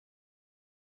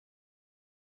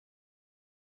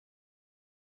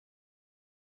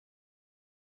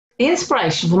The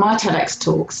inspiration for my TEDx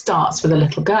talk starts with a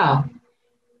little girl.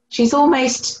 She's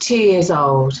almost 2 years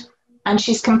old, and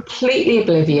she's completely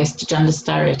oblivious to gender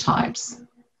stereotypes,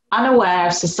 unaware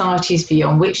of society's view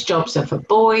on which jobs are for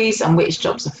boys and which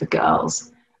jobs are for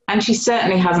girls, and she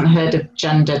certainly hasn't heard of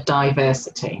gender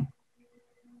diversity.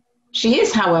 She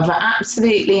is, however,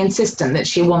 absolutely insistent that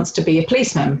she wants to be a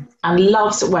policeman and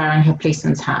loves wearing her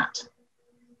policeman's hat.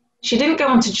 She didn't go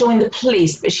on to join the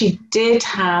police, but she did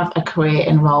have a career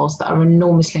in roles that are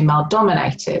enormously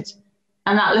male-dominated.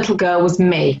 And that little girl was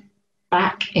me,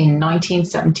 back in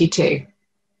 1972.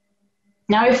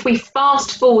 Now, if we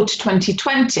fast forward to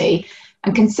 2020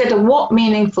 and consider what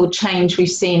meaningful change we've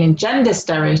seen in gender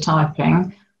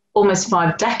stereotyping, almost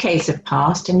 5 decades have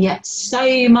passed, and yet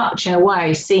so much in a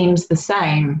way seems the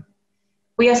same.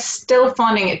 We are still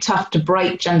finding it tough to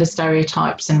break gender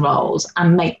stereotypes and roles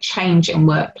and make change in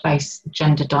workplace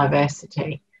gender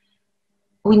diversity.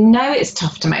 We know it's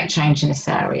tough to make change in this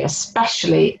area,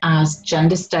 especially as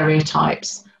gender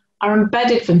stereotypes are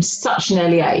embedded from such an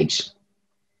early age.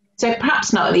 So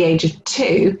perhaps not at the age of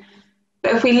 2,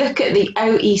 but if we look at the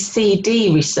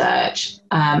OECD research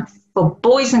for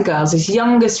boys and girls as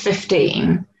young as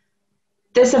 15,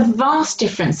 there's a vast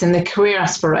difference in the career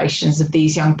aspirations of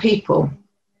these young people.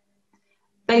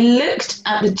 They looked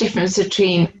at the difference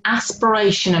between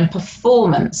aspiration and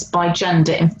performance by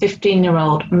gender in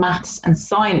 15-year-old maths and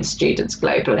science students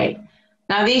globally.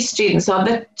 Now, these students are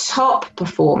the top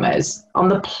performers on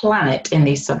the planet in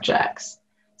these subjects.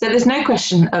 So there's no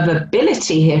question of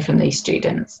ability here from these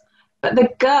students, but the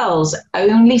girls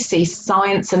only see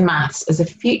science and maths as a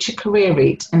future career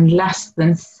route in less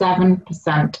than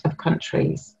 7% of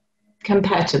countries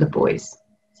compared to the boys.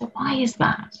 So why is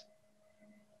that?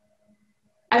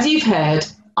 As you've heard,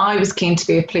 I was keen to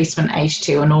be a policeman at age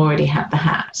 2 and already had the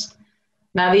hat.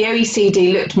 Now, the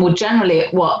OECD looked more generally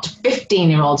at what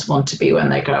 15-year-olds want to be when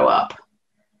they grow up.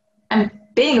 And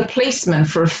being a policeman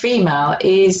for a female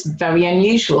is very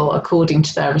unusual, according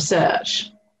to their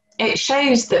research. It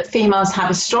shows that females have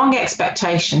a strong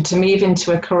expectation to move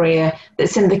into a career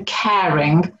that's in the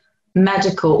caring,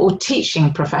 medical, or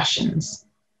teaching professions.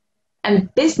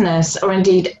 And business, or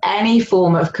indeed any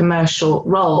form of commercial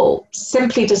role,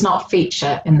 simply does not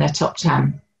feature in their top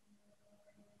 10.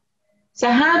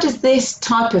 So how does this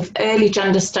type of early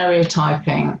gender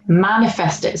stereotyping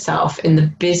manifest itself in the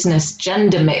business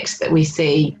gender mix that we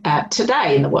see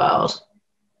today in the world?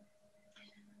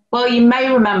 Well, you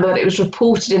may remember that it was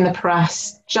reported in the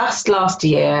press just last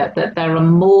year that there are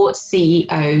more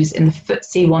CEOs in the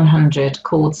FTSE 100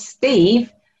 called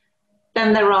Steve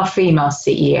than there are female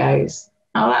CEOs.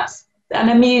 Now, that's an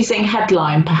amusing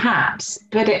headline, perhaps,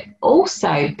 but it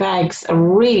also begs a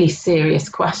really serious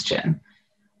question.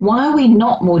 Why are we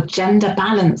not more gender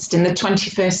balanced in the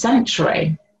 21st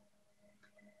century?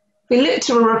 We looked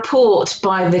at a report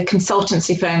by the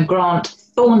consultancy firm Grant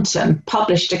Thornton,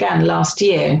 published again last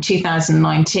year in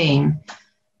 2019.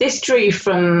 This drew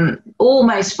from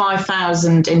almost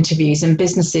 5,000 interviews in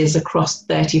businesses across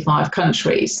 35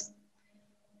 countries.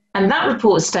 And that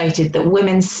report stated that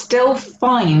women still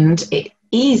find it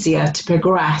easier to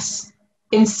progress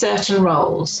in certain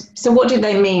roles. So what do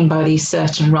they mean by these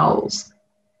certain roles?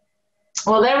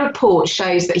 Well, their report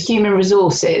shows that human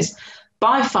resources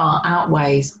by far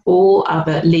outweighs all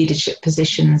other leadership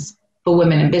positions for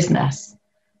women in business.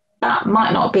 That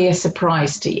might not be a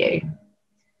surprise to you.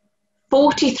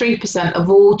 43% of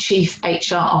all chief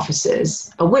HR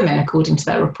officers are women, according to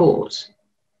their report.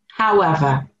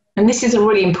 However, and this is a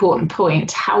really important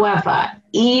point, however,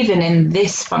 even in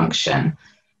this function,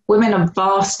 women are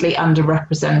vastly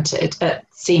underrepresented at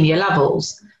senior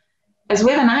levels, as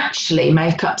women actually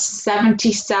make up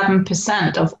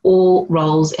 77% of all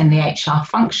roles in the HR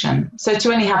function. So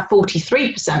to only have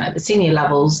 43% at the senior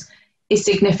levels is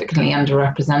significantly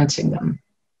underrepresenting them.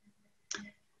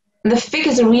 And the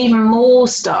figures are even more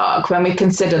stark when we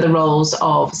consider the roles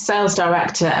of sales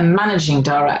director and managing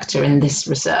director in this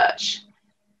research,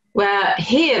 where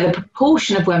here the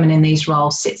proportion of women in these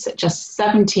roles sits at just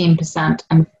 17%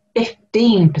 and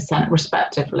 15%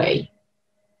 respectively.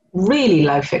 Really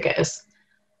low figures.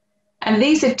 And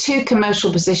these are 2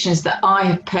 commercial positions that I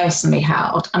have personally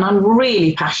held, and I'm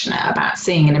really passionate about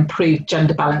seeing an improved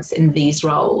gender balance in these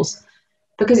roles,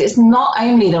 because it's not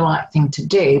only the right thing to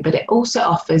do, but it also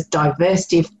offers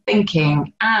diversity of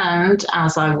thinking and,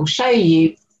 as I will show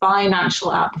you,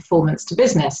 financial outperformance to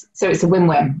business. So it's a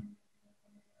win-win.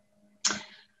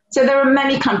 So there are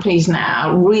many companies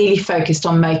now really focused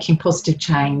on making positive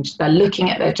change. They're looking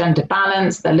at their gender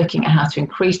balance. They're looking at how to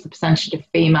increase the percentage of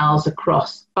females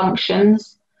across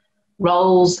functions,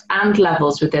 roles, and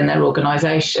levels within their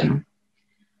organisation.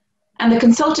 And the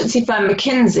consultancy firm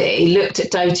McKinsey looked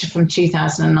at data from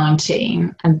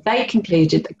 2019, and they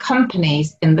concluded that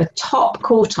companies in the top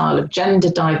quartile of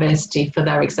gender diversity for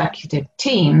their executive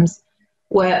teams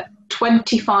were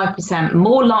 25%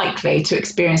 more likely to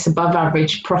experience above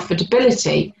average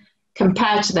profitability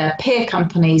compared to their peer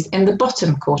companies in the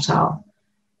bottom quartile.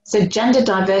 So gender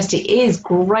diversity is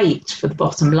great for the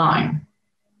bottom line.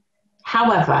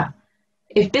 However,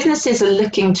 if businesses are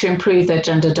looking to improve their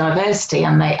gender diversity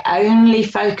and they only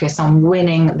focus on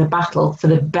winning the battle for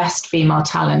the best female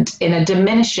talent in a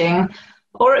diminishing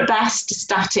or at best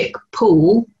static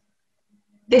pool,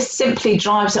 this simply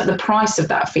drives up the price of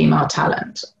that female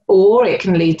talent, or it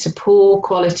can lead to poor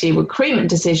quality recruitment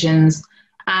decisions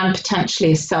and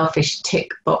potentially a selfish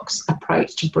tick box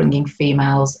approach to bringing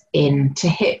females in to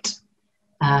hit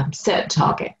certain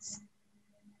targets.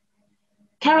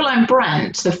 Caroline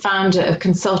Brent, the founder of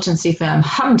consultancy firm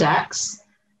Humdex,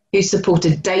 who support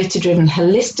a data-driven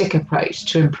holistic approach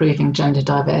to improving gender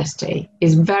diversity,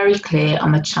 is very clear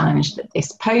on the challenge that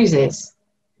this poses.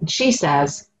 And she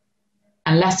says,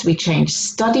 unless we change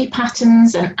study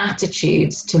patterns and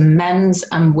attitudes to men's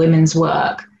and women's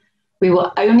work, we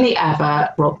will only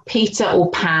ever rob Peter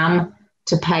or Pam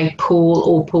to pay Paul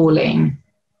or Pauline.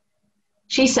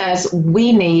 She says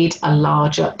we need a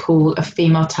larger pool of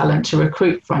female talent to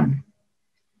recruit from.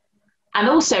 And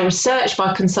also research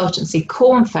by consultancy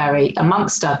Korn Ferry,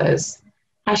 amongst others,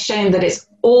 has shown that it's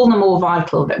all the more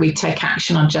vital that we take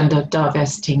action on gender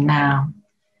diversity now.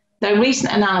 Their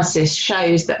recent analysis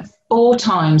shows that 4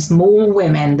 times more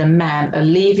women than men are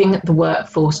leaving the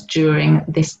workforce during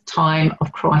this time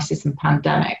of crisis and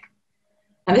pandemic.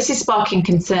 And this is sparking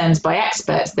concerns by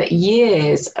experts that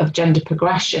years of gender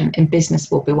progression in business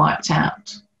will be wiped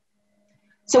out.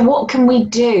 So what can we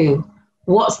do?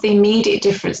 What's the immediate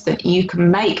difference that you can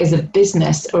make as a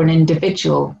business or an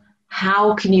individual?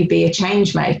 How can you be a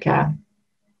change maker?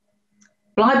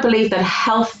 Well, I believe that a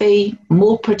healthy,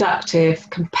 more productive,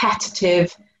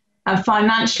 competitive, and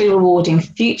financially rewarding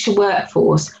future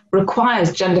workforce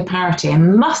requires gender parity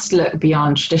and must look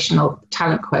beyond traditional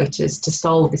talent quotas to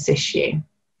solve this issue.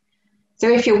 So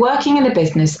if you're working in a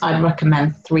business, I'd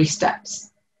recommend 3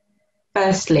 steps.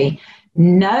 Firstly,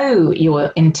 know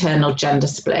your internal gender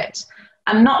split,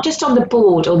 and not just on the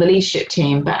board or the leadership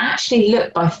team, but actually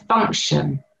look by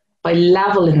function, by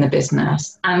level in the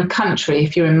business and country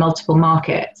if you're in multiple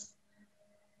markets,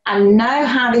 and know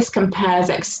how this compares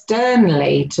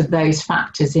externally to those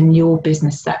factors in your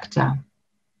business sector.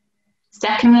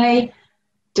 Secondly,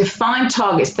 define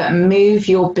targets that move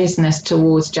your business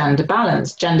towards gender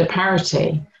balance, gender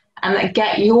parity, and that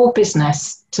get your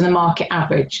business to the market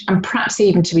average and perhaps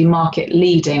even to be market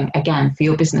leading again for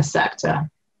your business sector.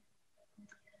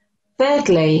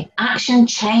 Thirdly, action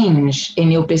change in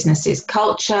your business's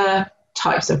culture,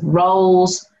 types of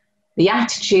roles, the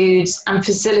attitudes and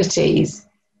facilities.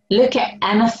 Look at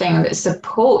anything that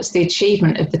supports the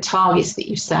achievement of the targets that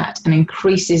you set and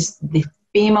increases the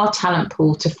female talent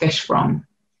pool to fish from.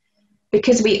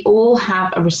 Because we all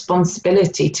have a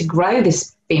responsibility to grow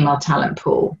this female talent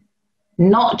pool,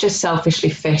 not just selfishly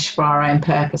fish for our own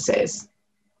purposes.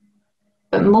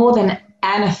 But more than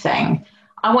anything,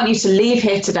 I want you to leave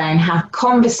here today and have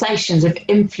conversations of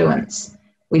influence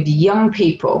with young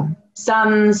people,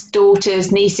 sons,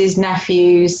 daughters, nieces,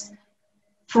 nephews.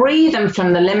 Free them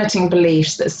from the limiting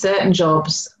beliefs that certain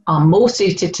jobs are more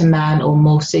suited to men or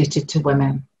more suited to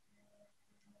women.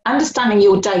 Understanding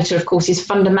your data, of course, is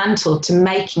fundamental to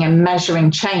making and measuring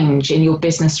change in your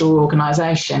business or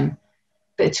organisation.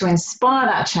 But to inspire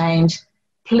that change,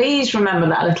 please remember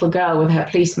that little girl with her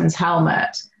policeman's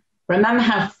helmet. Remember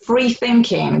how free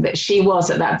thinking that she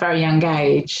was at that very young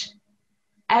age.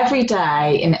 Every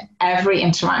day, in every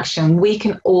interaction, we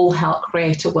can all help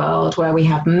create a world where we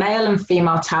have male and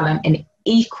female talent in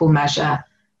equal measure,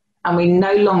 and we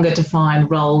no longer define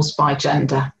roles by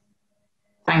gender.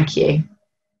 Thank you.